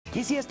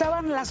Y si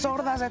estaban las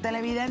sordas de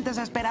televidentes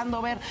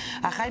esperando ver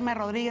a Jaime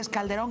Rodríguez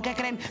Calderón, ¿qué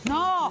creen?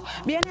 ¡No!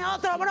 ¡Viene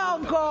otro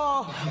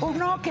Bronco!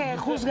 Uno que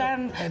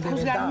juzgan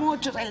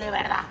muchos. El de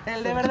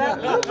verdad.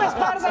 Lupe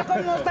Esparza,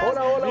 ¿cómo estás?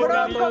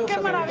 Hola, Bronco, qué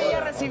maravilla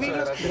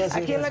recibirlos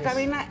aquí en la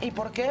cabina. ¿Y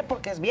por qué?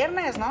 Porque es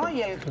viernes, ¿no?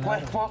 Y el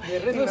cuerpo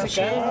y los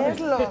pies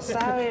lo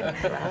saben.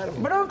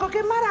 Bronco,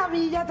 qué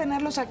maravilla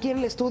tenerlos aquí en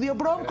el estudio.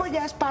 Bronco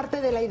ya es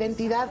parte de la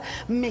identidad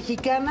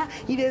mexicana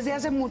y desde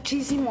hace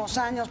muchísimos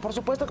años. Por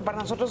supuesto que para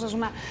nosotros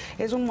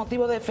es un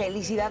motivo de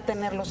felicidad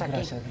tenerlos aquí.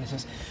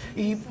 Gracias.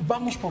 Y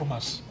vamos por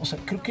más. O sea,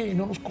 creo que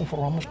no nos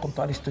conformamos con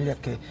toda la historia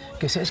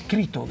que se ha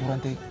escrito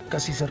durante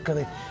casi cerca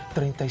de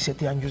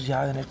 37 años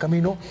ya en el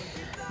camino.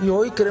 Y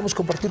hoy queremos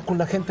compartir con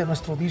la gente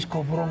nuestro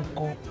disco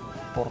Bronco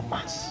por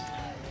más.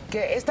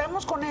 Que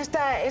estamos con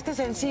este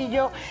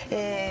sencillo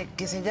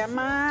que se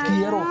llama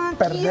Quiero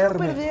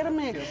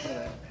perderme.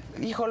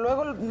 Hijo,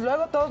 luego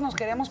todos nos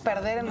queremos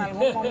perder en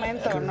algún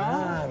momento, ¿no?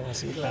 Claro,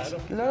 sí, claro.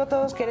 Luego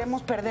todos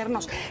queremos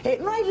perdernos.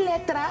 No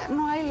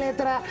hay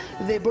letra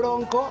de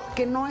Bronco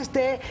que no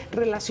esté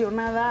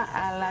relacionada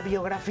a la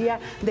biografía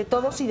de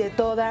todos y de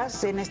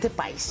todas en este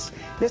país.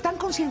 ¿Están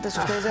conscientes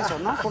ustedes de eso,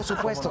 no? Por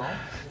supuesto.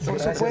 Por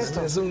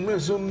supuesto. Es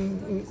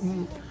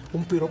un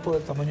piropo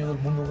del tamaño del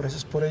mundo,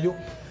 gracias por ello.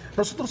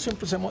 Nosotros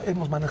siempre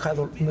hemos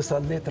manejado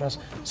nuestras letras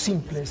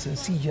simples,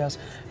 sencillas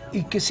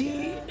y que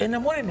sí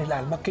enamoren el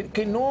alma,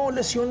 que no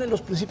lesionen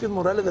los principios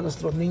morales de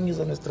nuestros niños,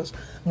 de nuestras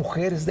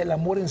mujeres, del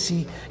amor en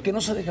sí, que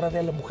no se degrade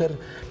a la mujer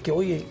que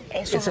oye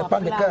ese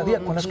pan de cada día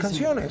con las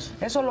canciones.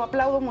 Eso lo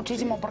aplaudo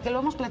muchísimo porque lo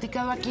hemos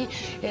platicado aquí,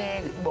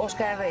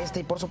 Oscar,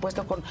 y por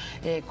supuesto con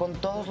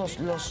todos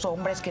los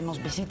hombres que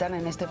nos visitan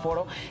en este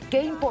foro.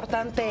 Qué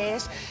importante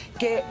es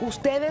que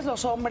ustedes,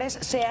 los hombres,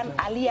 sean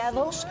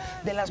aliados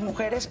de las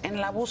mujeres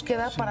en la búsqueda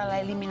para la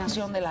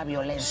eliminación de la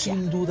violencia.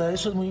 Sin duda,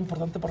 eso es muy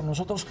importante para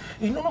nosotros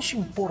y no nos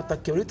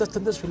importa que ahorita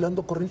estén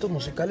desfilando corrientes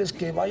musicales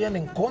que vayan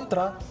en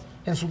contra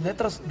en sus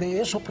letras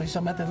de eso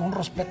precisamente, de un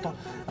respeto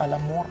al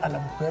amor, a la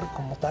mujer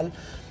como tal.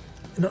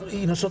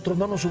 Y nosotros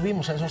no nos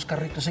subimos a esos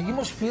carritos,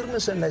 seguimos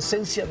firmes en la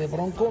esencia de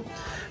Bronco.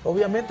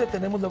 Obviamente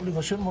tenemos la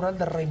obligación moral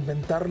de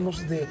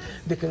reinventarnos, de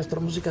que nuestra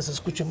música se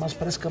escuche más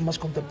fresca, más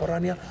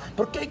contemporánea,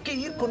 porque hay que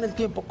ir con el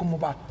tiempo como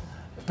va,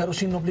 pero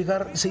sin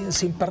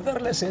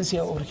perder la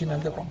esencia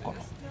original de Bronco,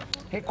 ¿no?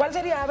 ¿Cuál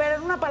sería, a ver,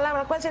 en una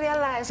palabra, cuál sería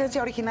la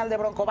esencia original de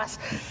Bronco? Vas.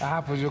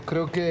 Pues yo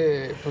creo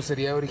que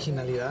sería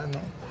originalidad, ¿no?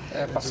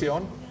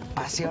 Pasión.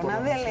 Pasión,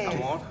 ándale.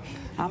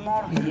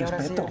 Amor. Y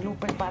ahora sí,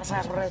 Lupe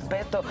Esparza,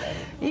 respeto.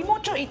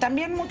 Y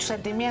también mucho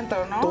sentimiento,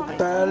 ¿no?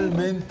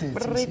 Totalmente.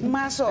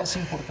 Ritmazo. Sí. Es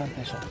importante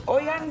eso.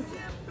 Oigan,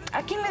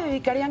 ¿a quién le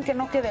dedicarían que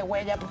no quede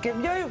huella? Porque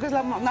yo digo que es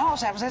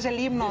pues es el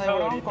himno de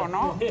Bronco,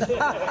 ¿no?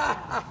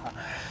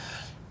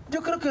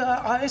 Yo creo que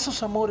a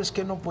esos amores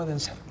que no pueden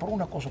ser, por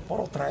una cosa o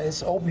por otra,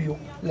 es obvio,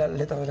 la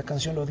letra de la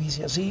canción lo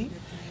dice así,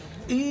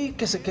 y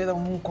que se queda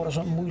un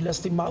corazón muy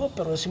lastimado,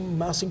 pero es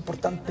más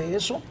importante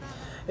eso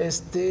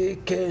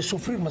que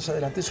sufrir más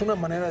adelante. Es una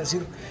manera de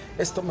decir,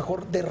 esto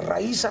mejor de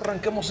raíz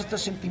arranquemos este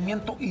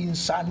sentimiento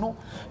insano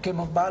que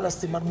nos va a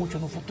lastimar mucho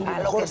en un futuro. A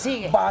mejor, lo que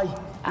sigue. Bye.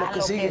 A lo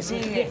que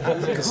sigue. A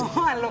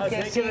lo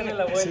que sigue.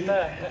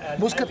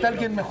 Búscate a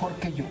alguien mejor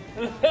que yo.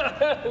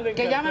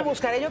 Que ya me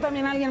buscaré yo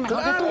también a alguien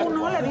mejor que tú,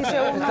 ¿no? Le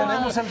dice uno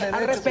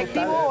al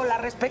respectivo o la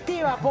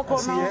respectiva, ¿a poco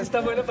así no?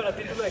 Está bueno para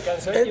título de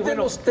canción. Es de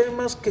los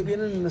temas que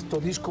vienen en nuestro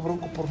disco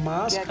Bronco por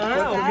más.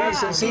 El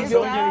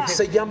sencillo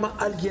se llama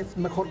Alguien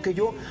Mejor que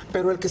Yo,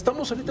 pero el que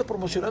estamos ahorita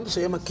promocionando se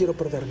llama Quiero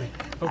Perderme.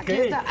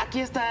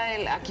 Aquí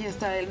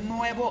está el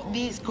nuevo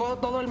disco,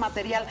 todo el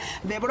material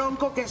de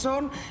Bronco, que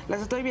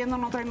las estoy viendo,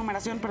 no trae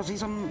numeración, pero sí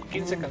son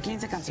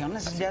 15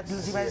 canciones. Ya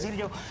les iba a decir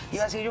yo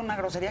una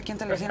grosería, ¿quién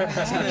te lo decía?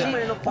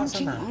 No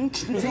pasa nada.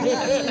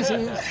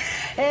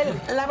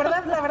 La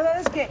verdad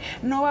es que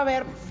no va a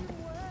haber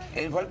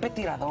el golpe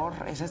tirador,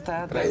 ese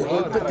está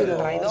traidor.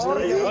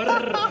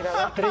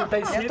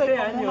 37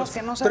 años.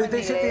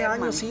 37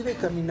 años, sí, de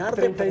caminar.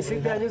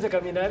 37 años de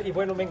caminar. Y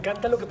bueno, me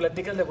encanta lo que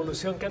platicas, la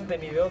evolución que han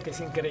tenido, que es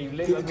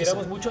increíble. Lo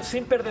admiramos mucho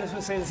sin perder su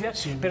esencia,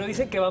 pero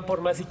dicen que van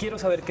por más y quiero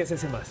saber qué es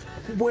ese más.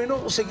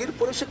 Bueno, seguir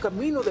por ese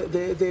camino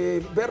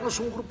de vernos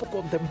un grupo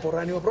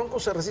contemporáneo.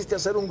 Bronco se resiste a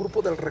ser un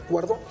grupo del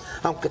recuerdo,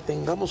 aunque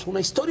tengamos una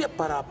historia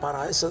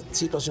para esa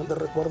situación de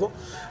recuerdo.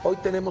 Hoy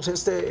tenemos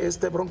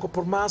este Bronco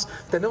por más,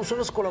 tenemos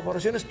unas colaboraciones.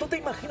 ¿Tú te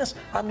imaginas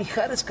a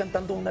Mijares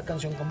cantando una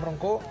canción con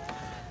Bronco?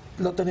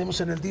 Lo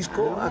tenemos en el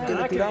disco, ¿a qué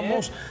le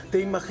tiramos?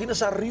 ¿Te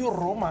imaginas a Río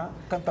Roma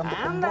cantando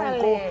con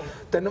Bronco?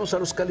 Tenemos a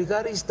los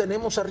Caligaris,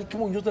 tenemos a Ricky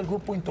Muñoz del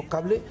grupo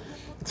Intocable.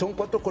 Son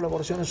 4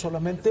 colaboraciones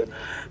solamente.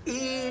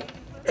 Y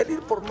el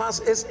ir por más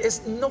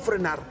es no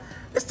frenar.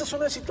 Esta es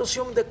una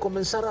situación de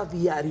comenzar a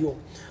diario.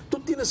 Tú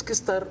tienes que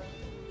estar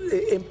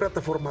en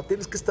plataforma,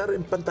 tienes que estar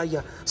en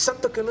pantalla.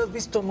 Santo que no es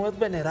visto, no es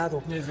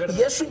venerado. Y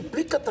eso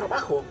implica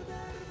trabajo.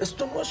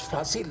 Esto no es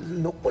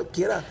fácil, no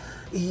cualquiera.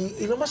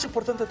 Y lo más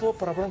importante de todo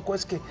para Bronco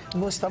es que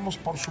no estamos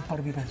por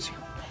supervivencia.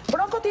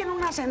 Bronco Bronco tiene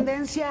una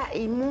ascendencia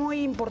y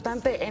muy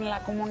importante en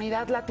la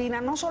comunidad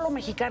latina, no solo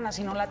mexicana,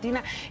 sino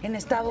latina en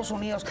Estados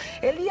Unidos.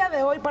 El día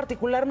de hoy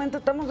particularmente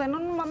estamos en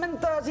un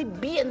momento así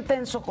bien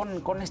tenso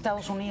con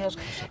Estados Unidos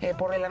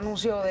por el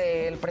anuncio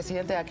del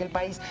presidente de aquel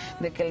país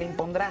de que le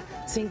impondrá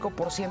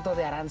 5%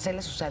 de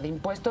aranceles, o sea, de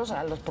impuestos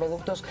a los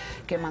productos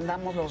que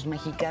mandamos los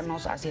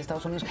mexicanos hacia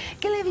Estados Unidos.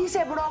 ¿Qué le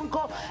dice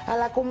Bronco a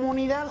la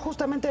comunidad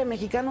justamente de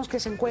mexicanos que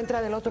se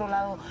encuentra del otro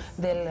lado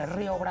del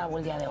Río Bravo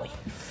el día de hoy?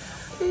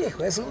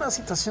 Hijo, es una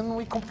situación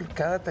muy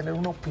complicada tener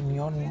una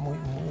opinión muy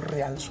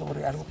real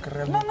sobre algo que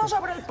realmente... No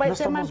sobre el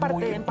tema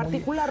en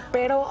particular,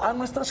 pero... A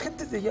nuestras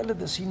gentes de allá les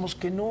decimos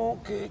que no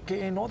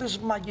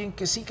desmayen,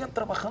 que sigan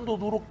trabajando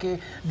duro, que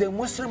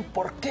demuestren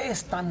por qué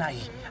están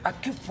ahí, a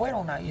qué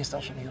fueron ahí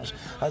Estados Unidos,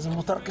 a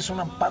demostrar que son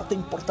una parte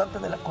importante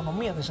de la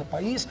economía de ese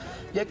país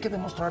y hay que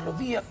demostrarlo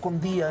día con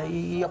día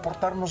y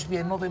aportarnos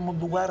bien, no demos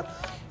lugar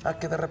a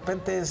que de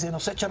repente se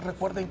nos echan,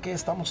 recuerden que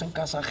estamos en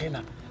casa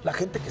ajena, la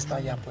gente que está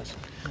allá, pues.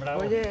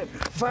 Bravo. Oye,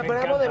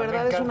 Bravo de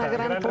verdad es una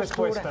gran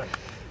postura. Respuesta.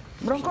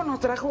 Bronco nos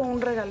trajo un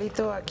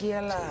regalito aquí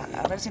a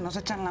ver si nos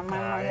echan la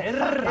mano.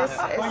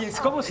 Oye, es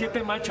como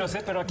 7 machos,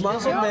 pero aquí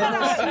más o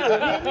menos.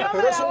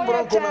 Pero es un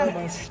Bronco nada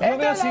más. Yo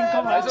veo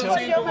 5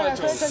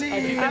 machos.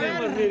 Sí.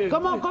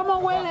 ¿Cómo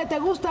huele? ¿Te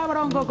gusta,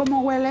 Bronco?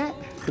 ¿Cómo huele?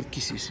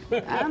 Riquísimo.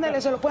 Ándale,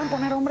 se lo pueden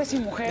poner hombres y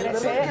mujeres.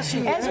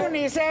 Sí, es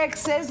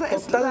unisex.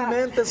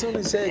 Totalmente es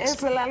unisex.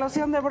 Es la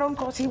loción de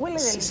Bronco. Sí, huele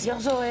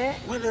delicioso, ¿eh?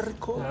 Huele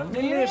rico.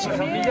 Mire, pues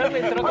a mí ya me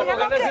entró como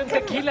ganas de un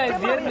tequila el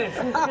viernes.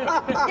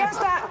 Ya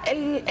está,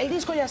 el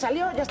disco ya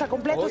salió, ya está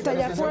completo, está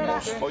allá afuera.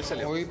 Hoy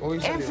salió.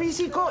 En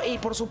físico y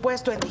por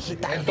supuesto en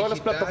digital. En todas las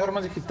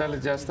plataformas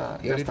digitales ya está.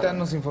 Y ahorita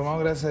nos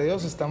informamos, gracias a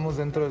Dios, estamos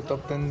dentro del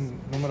top 10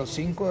 número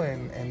 5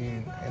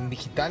 en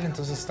digital,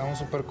 entonces estamos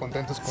súper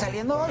contentos con...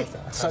 Saliendo hoy.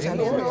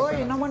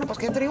 No, bueno, pues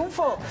qué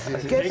triunfo.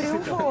 Qué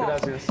triunfo.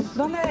 Gracias.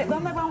 ¿Dónde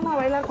vamos a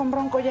bailar con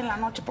Bronco hoy en la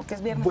noche? Porque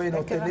es viernes.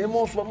 Bueno,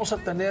 vamos a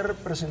tener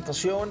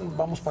presentación,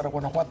 vamos para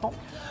Guanajuato,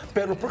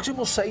 pero el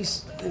próximo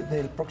 6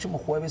 del próximo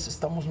jueves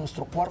estamos en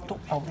nuestro cuarto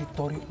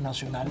auditorio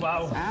nacional.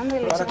 Wow.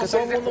 Ándale, para que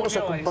todo el mundo nos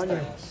junio,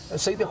 acompañe. El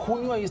 6 de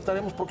junio ahí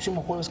estaremos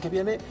próximo jueves que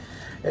viene,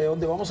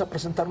 donde vamos a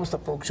presentar nuestra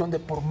producción de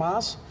Por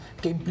Más,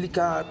 que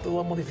implica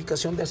toda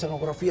modificación de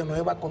escenografía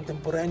nueva,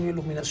 contemporánea,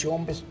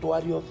 iluminación,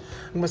 vestuario,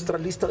 nuestra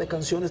lista de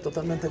canciones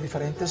totalmente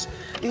diferentes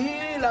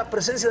y la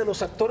presencia de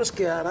los actores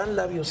que harán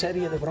la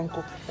bioserie de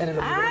Bronco en el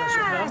Auditorio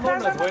Nacional.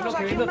 Estás dándonos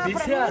aquí una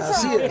premisa.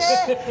 Así es.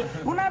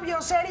 Una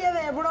bioserie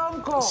de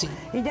Bronco. Sí.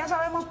 Y ya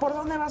sabemos por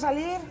dónde va a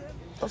salir.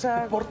 O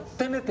sea, por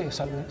TNT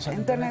sale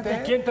en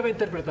TNT. ¿Y quién te va a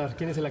interpretar?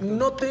 ¿Quién es el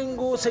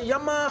actor? Se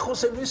llama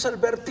José Luis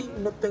Alberti,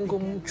 no tengo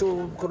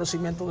mucho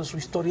conocimiento de su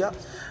historia.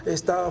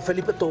 Está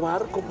Felipe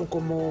Tobar como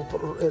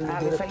el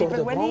director Felipe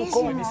de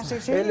Bronco.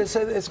 Sí. Él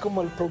es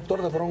como el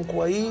productor de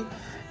Bronco ahí.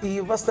 Y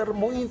va a estar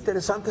muy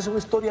interesante, es una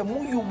historia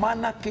muy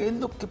humana que es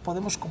lo que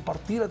podemos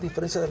compartir a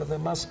diferencia de las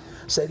demás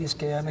series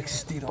que han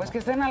existido. Pues que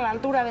estén a la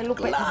altura de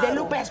Lupe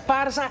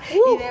Esparza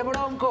y de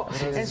Bronco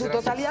en su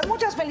totalidad.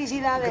 Muchas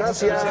felicidades.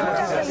 Gracias.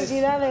 Muchas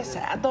felicidades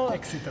a todos.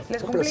 Éxito.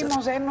 Les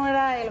cumplimos, no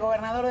era el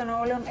gobernador de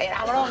Nuevo León,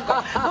 era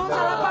Bronco. Vamos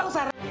a la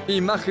pausa.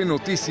 Imagen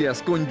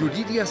Noticias con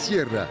Yuriria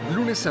Sierra,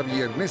 lunes a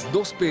viernes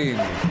 2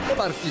 p.m.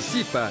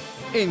 Participa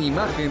en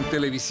Imagen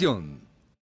Televisión.